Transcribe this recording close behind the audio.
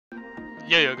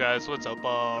Yo guys, what's up?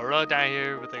 Rollout Dino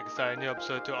here with an exciting new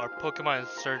episode to our Pokemon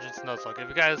Insurgence Nuzlocke. If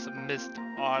you guys missed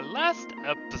our last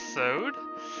episode,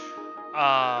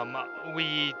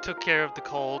 we took care of the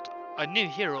cult. A new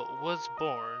hero was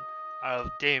born out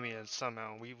of Damien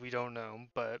somehow. We don't know,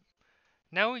 but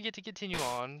now we get to continue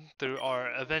on through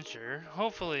our adventure.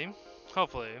 Hopefully,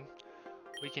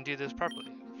 we can do this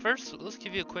properly. First, let's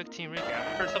give you a quick team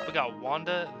recap. First up, we got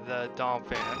Wanda, the Dom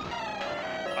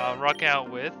fan, rocking out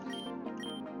with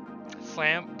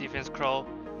Slam, Defense Curl,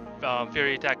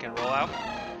 Fury Attack, and Rollout.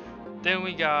 Then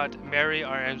we got Mary,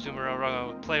 our Zoomer,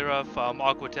 rocking with Play Rough,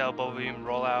 Aqua Tail, Bubble Beam,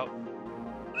 Rollout.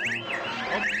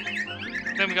 Oh.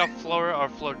 Then we got Flora, our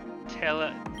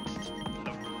Floatella,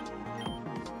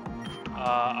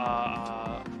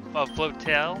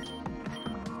 Floatel,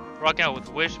 rocking out with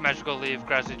Wish, Magical Leaf,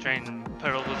 Grassy Train, and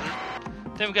Petal Blizzard.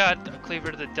 Then we got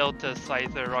Cleaver, the Delta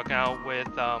Scyther, rocking out with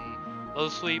Low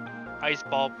Sweep, Ice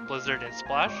Ball, Blizzard, and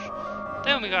Splash.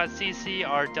 Then we got CC,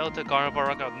 our Delta Gardevoir,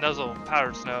 rocking out with Nuzzle,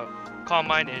 Powder Snow, Calm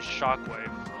Mind, and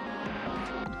Shockwave.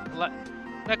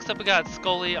 Next up we got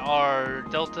Scully, our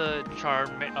Delta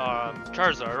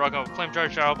Charizard, rocking out with Flame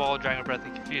Charge, Shadow Ball, Dragon Breath,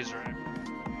 and Confuse Ray.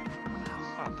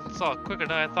 Wow, that's all quicker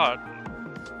than I thought.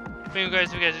 If you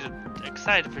guys are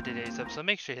excited for today's episode,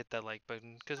 make sure you hit that like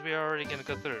button, because we are already going to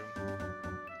go through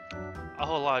a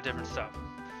whole lot of different stuff.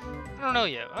 I don't know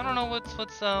yet. I don't know what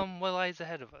lies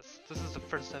ahead of us. This is the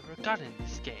first I've ever gotten in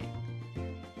this game.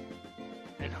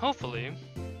 And hopefully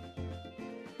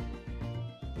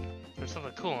there's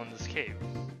something cool in this cave.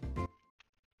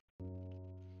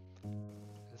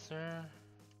 Is there?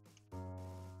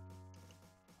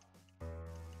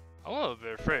 I'm a little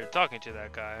bit afraid of talking to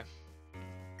that guy.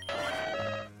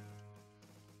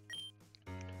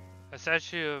 A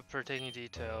statue of partaking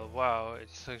detail. Wow,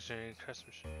 it's actually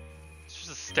craftsmanship. It's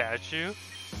just a statue.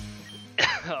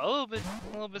 a little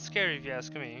bit scary if you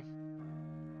ask me.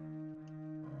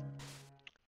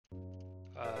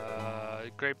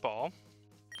 Great ball.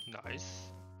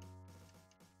 Nice.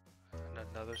 And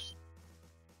another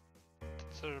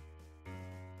sort of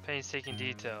painstaking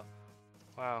detail.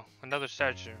 Wow, another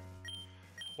statue.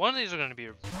 One of these are going to be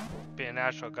an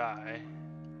actual guy.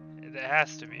 It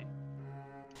has to be.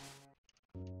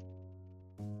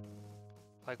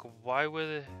 Like, why would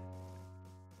it?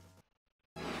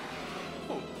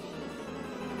 Ooh.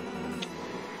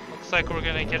 Looks like we're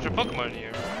gonna catch a Pokemon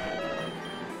here.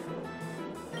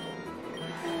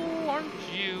 Ooh, aren't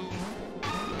you?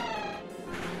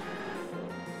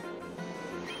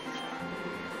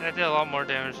 That did a lot more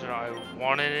damage than I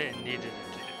wanted it and needed it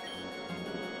to do.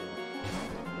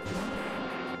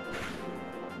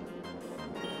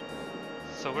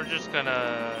 So we're just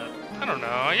gonna, I don't know,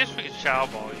 I guess we could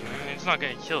Shadow Ball you. I mean, it's not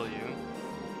gonna kill you.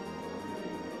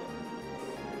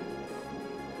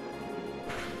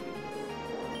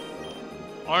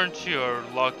 Aren't you a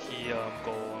lucky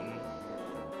golem?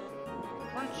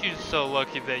 Aren't you so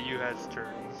lucky that you had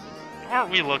sturdy?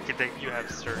 Aren't we lucky that you have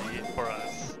sturdy for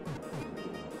us?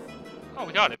 Oh,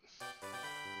 we got it.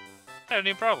 Not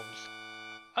any problems.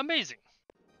 Amazing.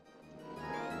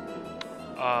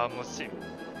 Let's see.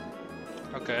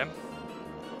 Okay.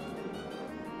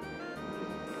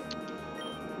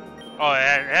 Oh, I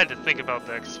had to think about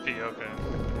the XP, okay.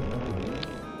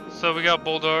 So we got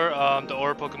Boulder, the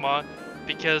Aura Pokemon,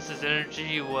 because his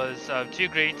energy was too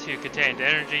great to contain. The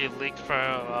energy leaked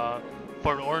from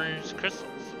for orange crystals.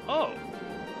 Oh.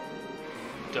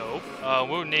 Dope.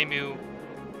 We'll name you...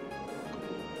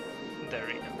 There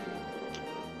we go.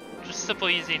 Just simple,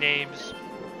 easy names.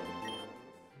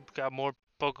 Got more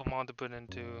Pokemon to put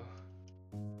into...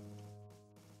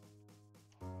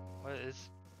 What is...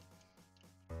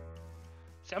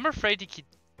 See, I'm afraid to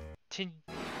continue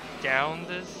down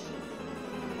this,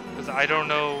 because I don't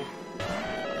know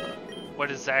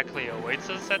what exactly awaits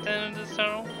us at the end of this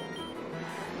tunnel.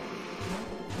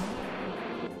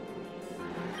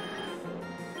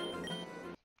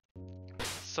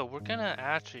 So we're gonna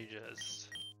actually just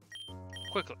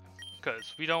quickly,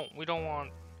 because we don't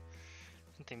want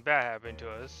anything bad happening to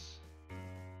us.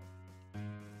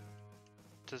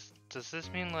 Does this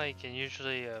mean like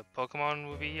usually a Pokemon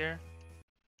would be here?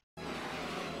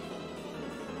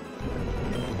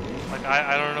 Like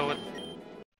I don't know what.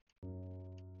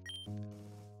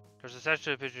 There's a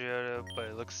statue of Pidgeotto, but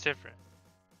it looks different.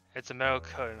 It's a metal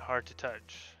coat and hard to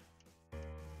touch.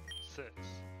 6.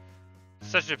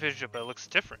 Statue of Pidgeotto, but it looks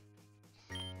different.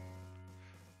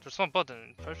 There's one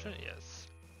button. Push it? Yes.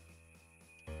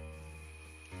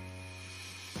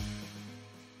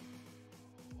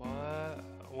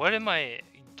 What am I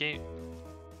game?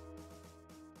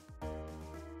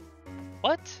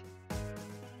 What?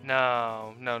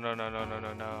 No, no, no, no, no, no,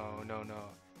 no, no, no, no.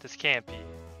 This can't be.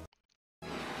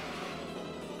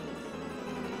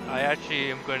 I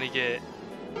actually am going to get...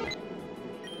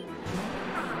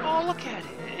 Oh, look at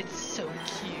it. It's so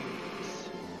cute.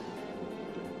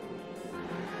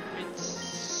 It's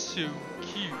so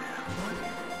cute.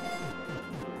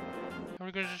 And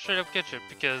we're going to just straight up catch it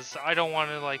because I don't want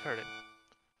to like hurt it.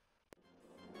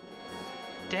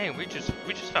 Dang, we just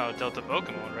found a Delta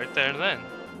Pokemon right there and then.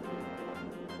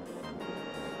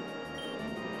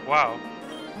 Wow.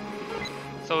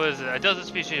 So what is it? A Delta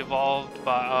species evolved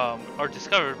by, or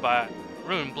discovered by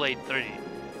Ruin Blade 30.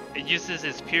 It uses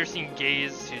its piercing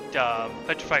gaze to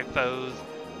petrify foes,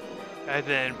 and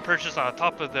then perches on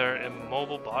top of their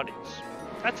immobile bodies.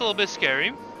 That's a little bit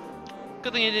scary.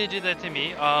 Good thing it didn't do that to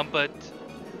me. But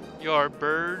your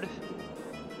bird.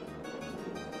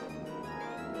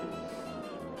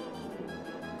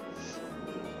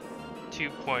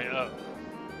 2.0.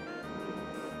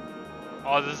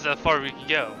 Oh, this is how far we can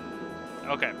go.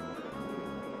 Okay.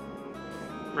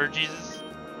 Bird Jesus.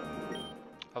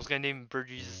 I was gonna name Bird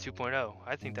Jesus 2.0.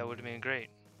 I think that would have been great.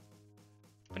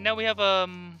 But now we have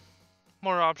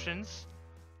more options.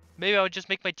 Maybe I would just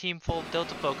make my team full of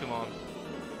Delta Pokemon.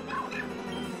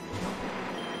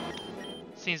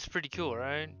 Seems pretty cool,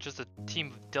 right? Just a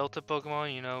team of Delta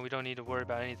Pokemon, you know, we don't need to worry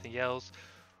about anything else.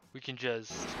 We can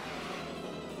just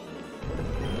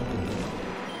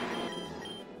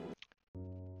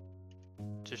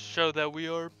show that we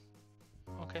are...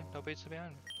 Okay, no baits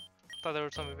behind me. Thought there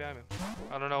was something behind me.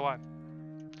 I don't know why.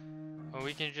 Well,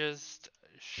 we can just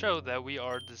show that we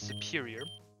are the superior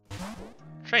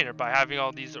trainer by having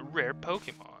all these rare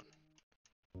Pokemon.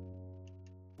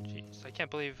 Jeez, I can't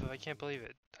believe it. I can't believe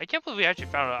we actually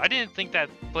found it. I didn't think that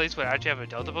place would actually have a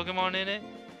Delta Pokemon in it,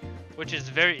 which is it's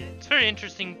a very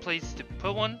interesting place to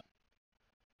put one.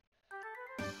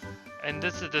 And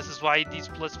this is why these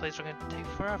Let's Plays are gonna take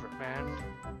forever, man.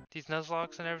 These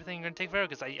Nuzlocks and everything are gonna take forever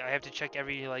because I have to check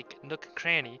every like nook and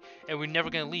cranny, and we're never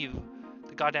gonna leave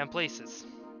the goddamn places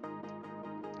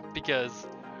because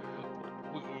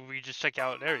we just check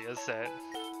out areas that.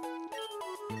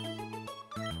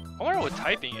 I wonder what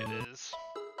typing it is.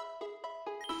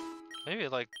 Maybe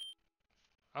like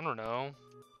I don't know.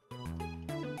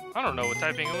 I don't know what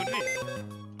typing it would be.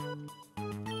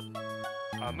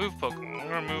 Move Pokemon. We're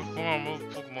gonna move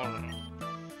Pokemon.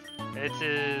 It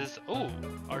is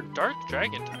our Dark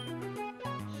Dragon type.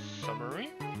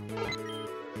 Submarine.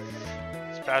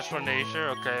 Special nature.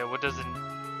 Okay, what does it?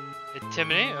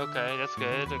 Intimidate. Okay, that's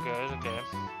good. Okay.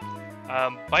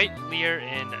 Bite, Leer,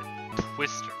 and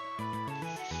Twister.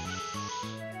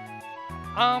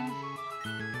 And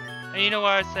you know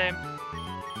what I say?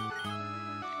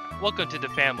 Welcome to the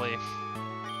family.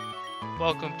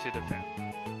 Welcome to the family.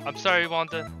 I'm sorry,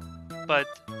 Wanda, but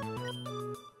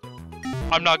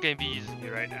I'm not going to be using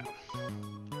you right now.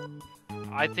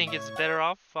 I think it's better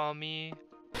off me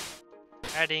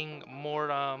adding more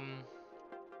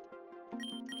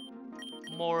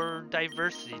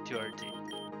diversity to our team.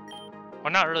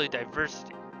 Well, not really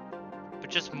diversity,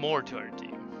 but just more to our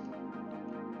team.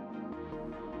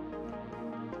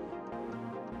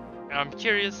 And I'm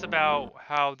curious about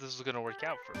how this is going to work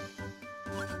out for me.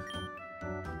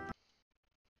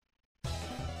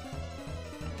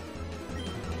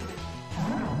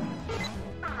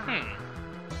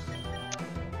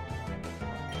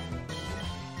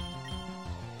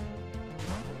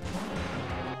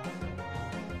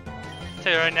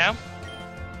 Tell you right now,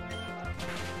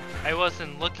 I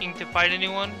wasn't looking to fight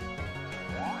anyone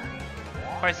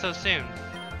quite so soon.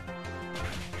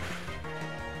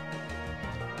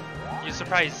 You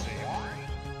surprised me.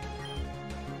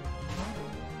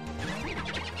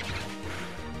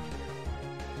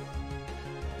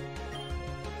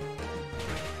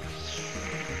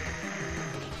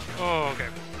 Oh, okay.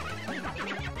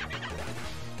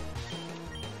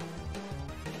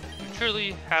 You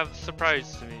truly have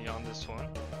surprised me on this one.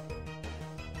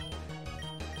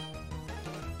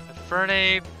 The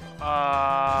Fernape,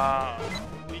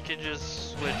 we can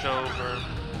just switch over.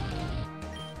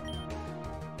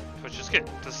 Which is good.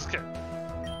 This is good.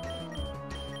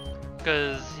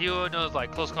 Because he knows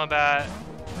like close combat.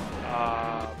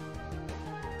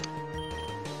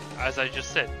 As I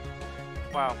just said.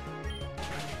 Wow.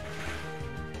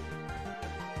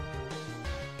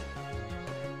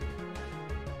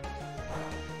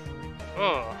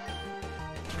 Oh.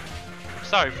 I'm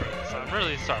sorry for this. I'm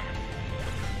really sorry.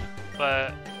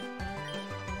 But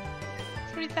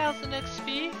 3,000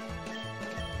 XP?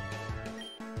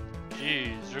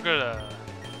 Jeez, you're gonna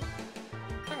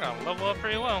level up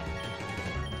pretty well.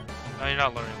 No, you're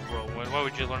not learning Whirlwind. Why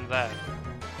would you learn that?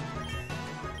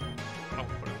 Oh,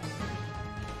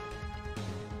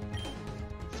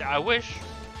 I wish.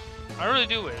 I really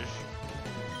do wish.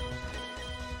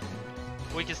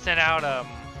 We could send out,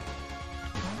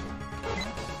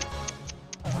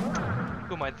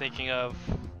 who am I thinking of?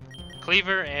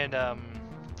 Cleaver and,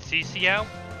 CC out?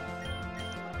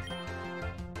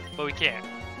 But we can't.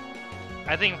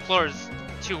 I think Flora's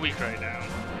too weak right now.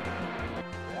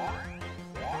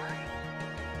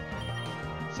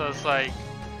 So it's like,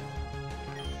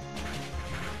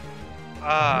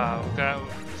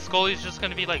 Scully's just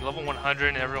gonna be like level 100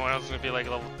 and everyone else is gonna be like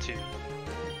level 2.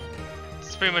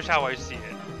 It's pretty much how I see it.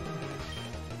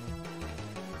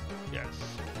 Yes.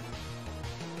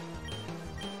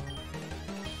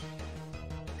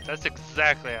 That's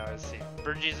exactly how I see it.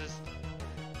 Bird Jesus,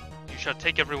 you shall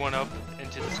take everyone up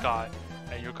into the sky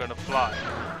and you're gonna fly.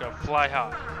 You're gonna fly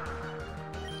high.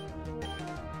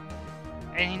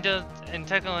 And he does, and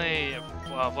technically,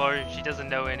 well, Flora, she doesn't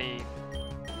know any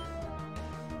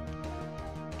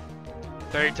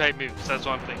very tight moves, that's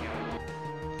what I'm thinking.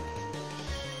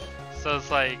 So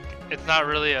it's like, it's not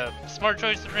really a smart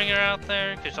choice to bring her out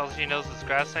there, because all she knows is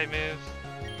grass type moves.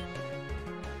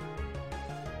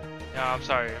 No, I'm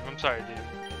sorry, dude.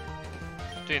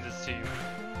 I'm doing this to you.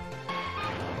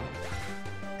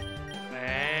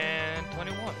 And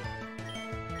 21.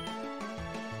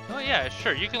 Oh yeah,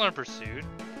 sure, you can learn Pursuit.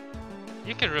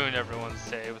 You can ruin everyone's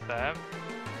day with that.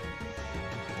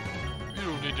 You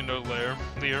don't need to know Lear.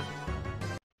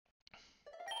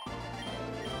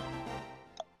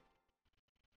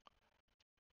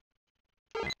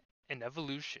 An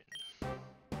evolution.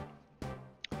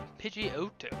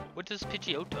 Pidgeotto. What does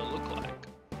Pidgeotto look like?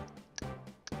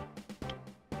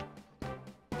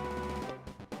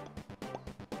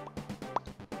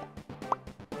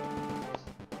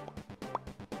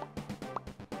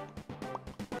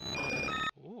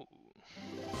 Ooh.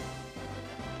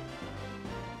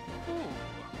 Ooh.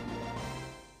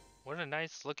 What a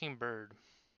nice looking bird.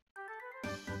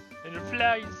 And it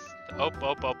flies. Oh,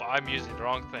 I'm using the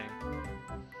wrong thing.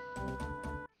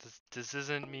 This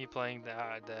isn't me playing the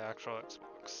actual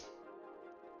Xbox.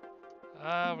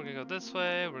 We're gonna go this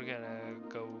way. We're gonna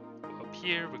go up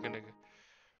here. We're gonna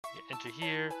enter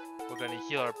here. We're gonna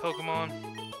heal our Pokemon.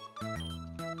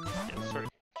 Yeah, sorry.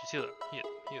 Just heal it.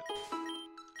 Heal.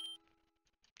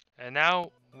 And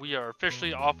now we are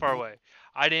officially off our way.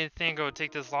 I didn't think it would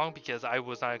take this long because I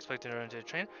was not expecting to run into a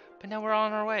train. But now we're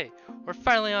on our way. We're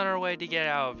finally on our way to get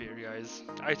out of here, guys.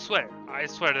 I swear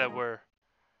that we're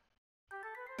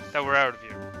out of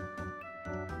here.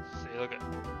 See, look at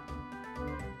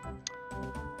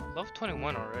level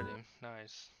 21 already.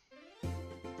 Nice.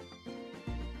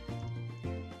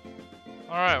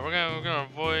 All right, we're gonna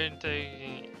avoid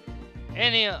taking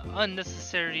any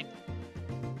unnecessary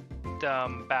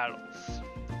battles.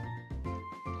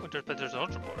 Oh, but there's an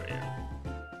Ultra Ball right here.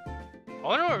 I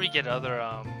wonder where we get other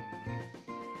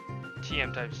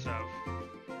TM type stuff.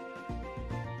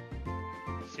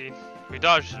 See, we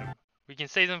dodged them. We can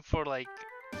save them for like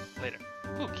later.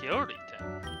 Ooh, Kiori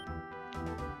Town.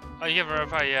 Oh, you haven't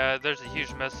verified? Yeah, there's a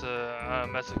huge mess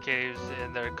of caves,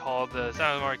 and they're called the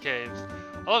Soundmore Caves.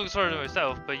 I love exploring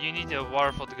myself, but you need a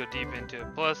waterfall to go deep into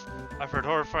it. Plus, I've heard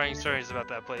horrifying stories about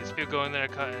that place. People go in there,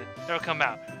 they'll come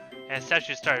out, and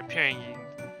statues start appearing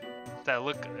that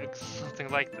look something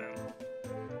like them.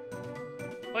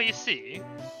 Well, you see,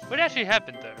 what actually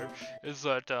happened there is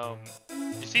that,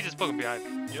 you see this Pokemon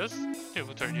behind me, yes? It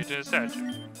will turn you into a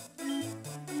statue.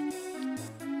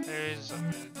 There's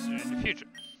in the future.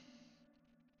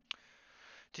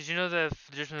 Did you know that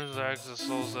magicians are the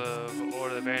souls of, or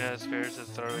the very nice spirits that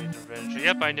throw in revenge?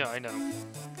 Yep, I know.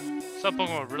 Some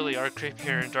Pokemon really are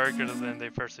creepier and darker than they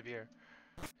first appear.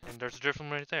 And there's a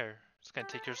different one right there. It's gonna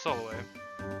take your soul away.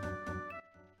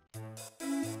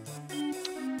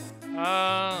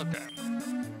 Okay.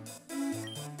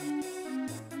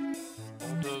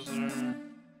 Bulldozer.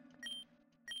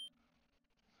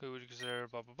 Who would you consider?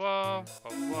 Blah blah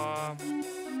blah.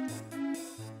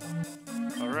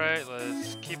 Alright,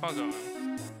 let's keep on going.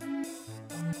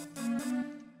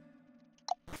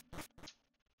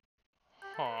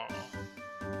 Huh.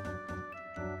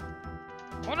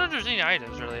 I wonder if there's any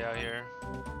items really out here.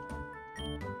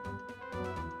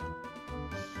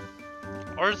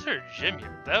 Or is there a gym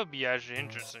here? That would be actually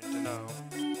interesting to know.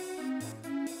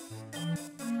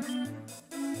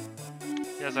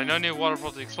 Yes, I know I need a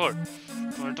waterfall to explore,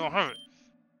 but I don't have it.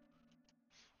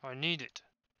 I need it.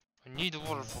 I need the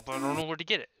waterfall, but I don't know where to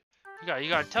get it. You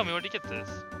gotta tell me where to get this.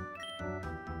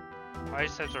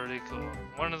 Ice types are really cool.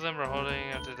 One of them are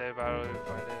holding up today battle we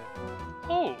fight it.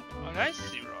 Oh, an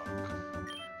icy rock.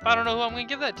 But I don't know who I'm gonna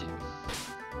give that to.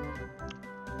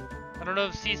 I don't know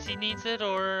if CC needs it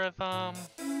or if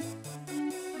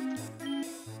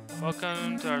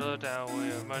Welcome to our lowdown.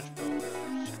 We are much better.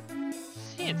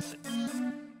 Seeing things.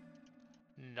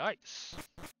 Nice.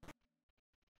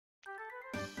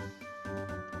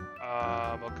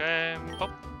 Okay.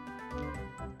 Pop.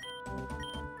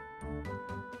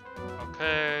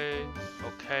 Okay.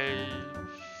 Okay.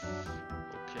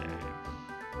 Okay.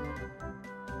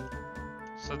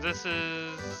 So this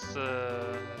is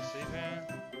let's see here.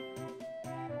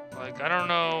 Like I don't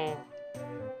know.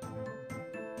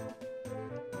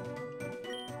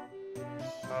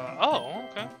 Oh,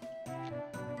 okay.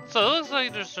 So it looks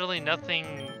like there's really nothing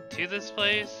to this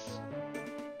place.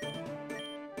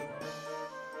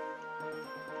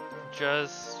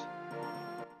 Just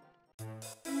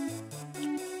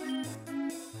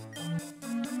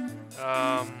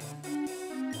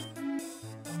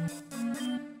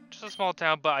just a small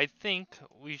town, but I think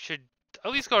we should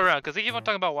at least go around because they keep on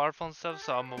talking about waterfall and stuff.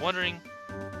 So I'm wondering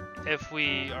if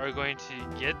we are going to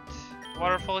get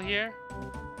waterfall here.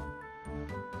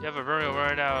 You have a burial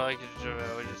right now, like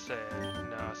what did you say?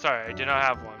 No, sorry, I do not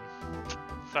have one.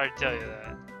 Sorry to tell you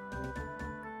that.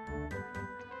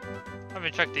 I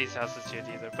haven't checked these houses yet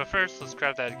either, but first let's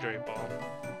grab that great ball.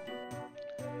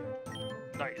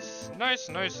 Nice, nice,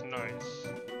 nice, nice.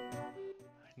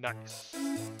 Nice.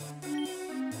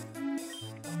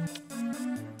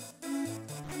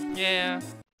 Yeah,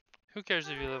 who cares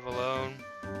if you live alone?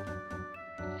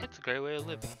 It's a great way of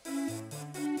living.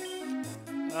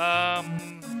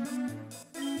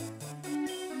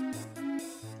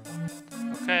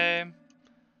 Okay.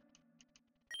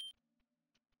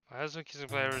 My husband keeps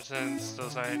playing ever since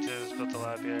those scientists built the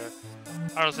lab here.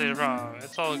 I don't see the problem.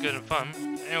 It's all good and fun.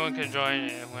 Anyone can join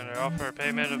when they offer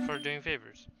payment for doing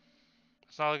favors.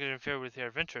 It's not looking to interfere with your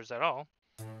adventures at all.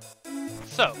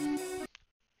 So,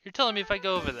 you're telling me if I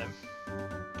go over them,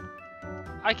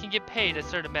 I can get paid a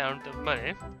certain amount of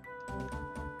money.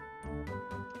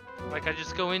 Like I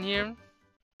just go in here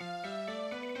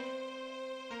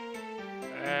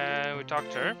and we talk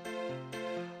to her.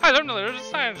 Hi, I'm Miller, the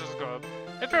scientist club.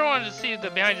 If you wanted to see the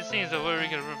behind the scenes of what we're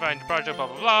gonna provide the project, blah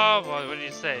blah blah, what do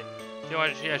you say? Do you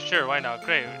want to? Yeah, sure, why not?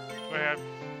 Great. We have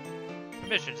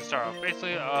mission to start off.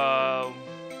 Basically, we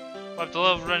have the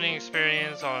love running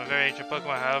experience on a very ancient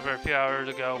Pokemon. However, a few hours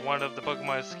ago, one of the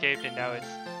Pokemon escaped, and now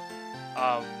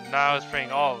it's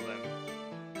freeing all of them.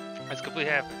 It's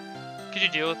completely happened. Could you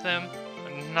deal with them?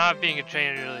 Not being a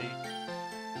trainer really.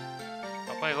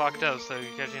 I'm playing locked up, so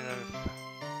catching them,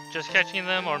 just catching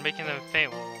them or making them faint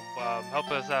will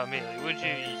help us out immediately. Would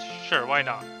you? Sure, why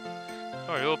not? Don't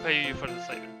worry, we'll pay you for this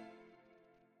later.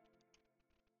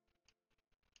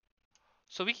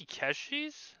 So we can catch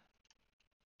these?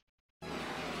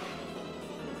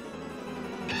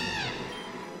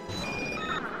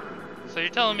 So you're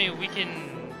telling me we can...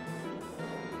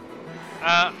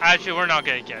 actually we're not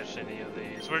gonna catch any of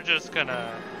these. We're just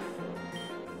gonna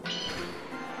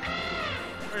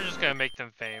make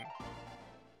them faint.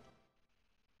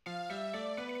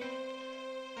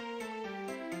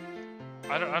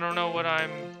 I don't know what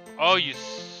I'm... Oh, you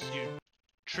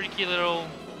tricky little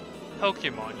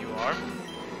Pokemon you are.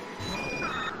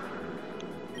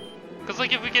 Cause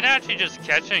like if we can actually just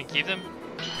catch them and keep them,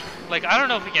 like I don't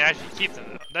know if we can actually keep them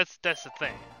though. That's the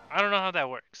thing. I don't know how that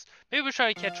works. Maybe we'll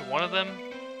try to catch one of them.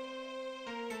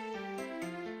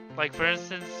 Like for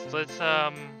instance, let's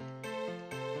oh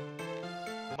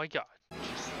my god.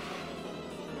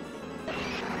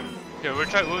 Here, we'll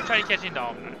try catching the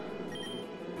Omnite.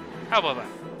 How about that?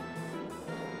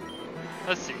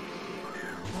 Let's see.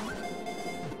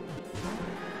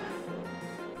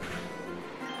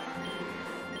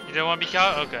 You don't want to be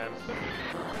caught? Okay.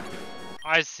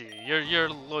 I see. Your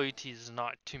loyalty is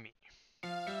not to me.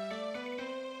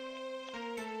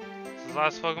 This is the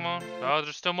last Pokemon? No,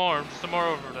 there's still more. There's still more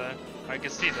over there. I can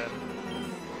see that.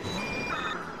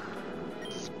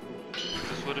 This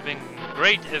would have been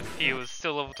great if he was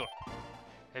still level 12.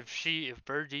 If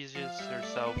Burgess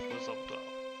herself was level 12.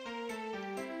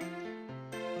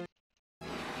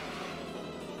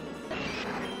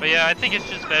 But yeah, I think it's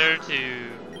just better to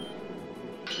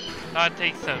not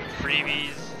take some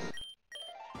freebies.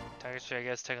 Actually, I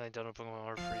guess technically Dono Pokemon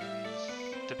are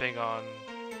freebies, depending on...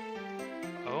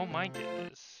 Oh my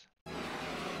goodness. Oh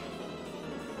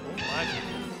my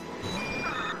goodness.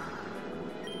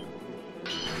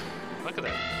 Look at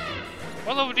that.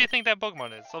 What level do you think that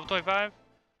Pokemon is? Level 25?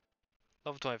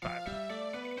 Level 25.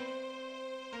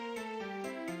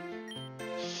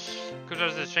 Could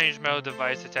there's a strange metal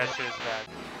device attached to his back.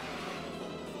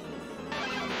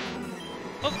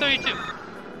 Level 32.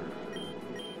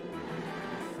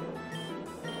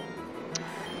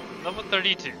 Level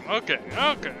 32. Okay,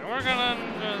 we're gonna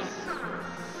just...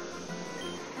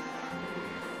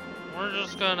 we're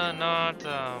just gonna not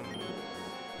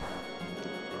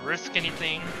risk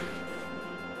anything.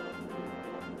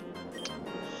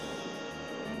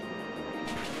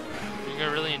 You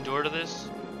gonna really endure to this?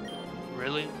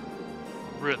 Really?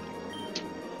 Really?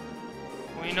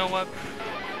 Well, you know what?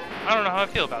 I don't know how I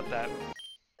feel about that.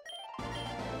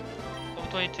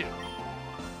 Level 22.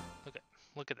 Okay,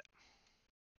 look at that.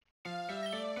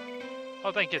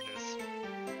 Oh, thank goodness.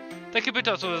 That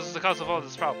Kabuto's was the cause of all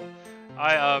this problem.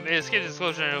 It escaped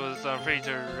disclosure and it was free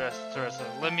to rest.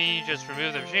 Let me just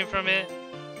remove the machine from it.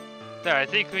 There, I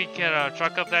think we can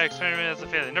chalk up that experiment as a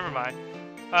failure. Never mind.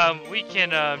 We can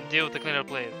deal with the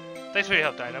cleanup later. Thanks for your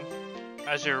help, Dino.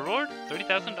 As your reward,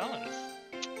 $30,000.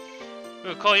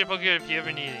 We'll call your Poké if you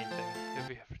ever need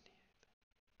anything.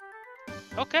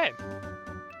 Okay.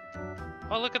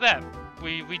 Oh, look at that.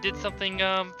 We did something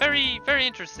very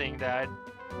interesting that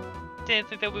I didn't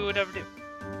think that we would ever do.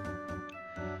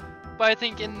 But I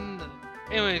think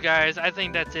anyway, guys, I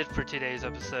think that's it for today's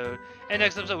episode. And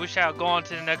next episode, we shall go on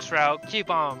to the next route.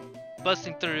 Keep on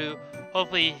busting through.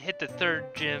 Hopefully, hit the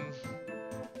 3rd gym.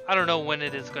 I don't know when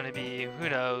it is going to be. Who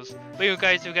knows? But you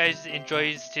guys, if you guys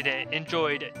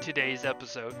enjoyed today's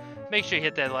episode, make sure you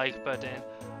hit that like button.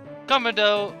 Comment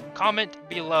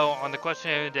below on the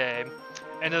question of the day.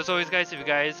 And as always, guys, if you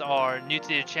guys are new to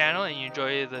the channel and you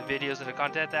enjoy the videos and the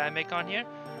content that I make on here,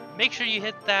 make sure you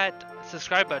hit that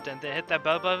subscribe button, then hit that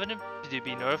bell button to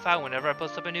be notified whenever I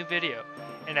post up a new video.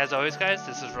 And as always, guys,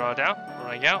 this is Rollout Dino,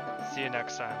 rolling out. See you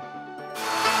next time.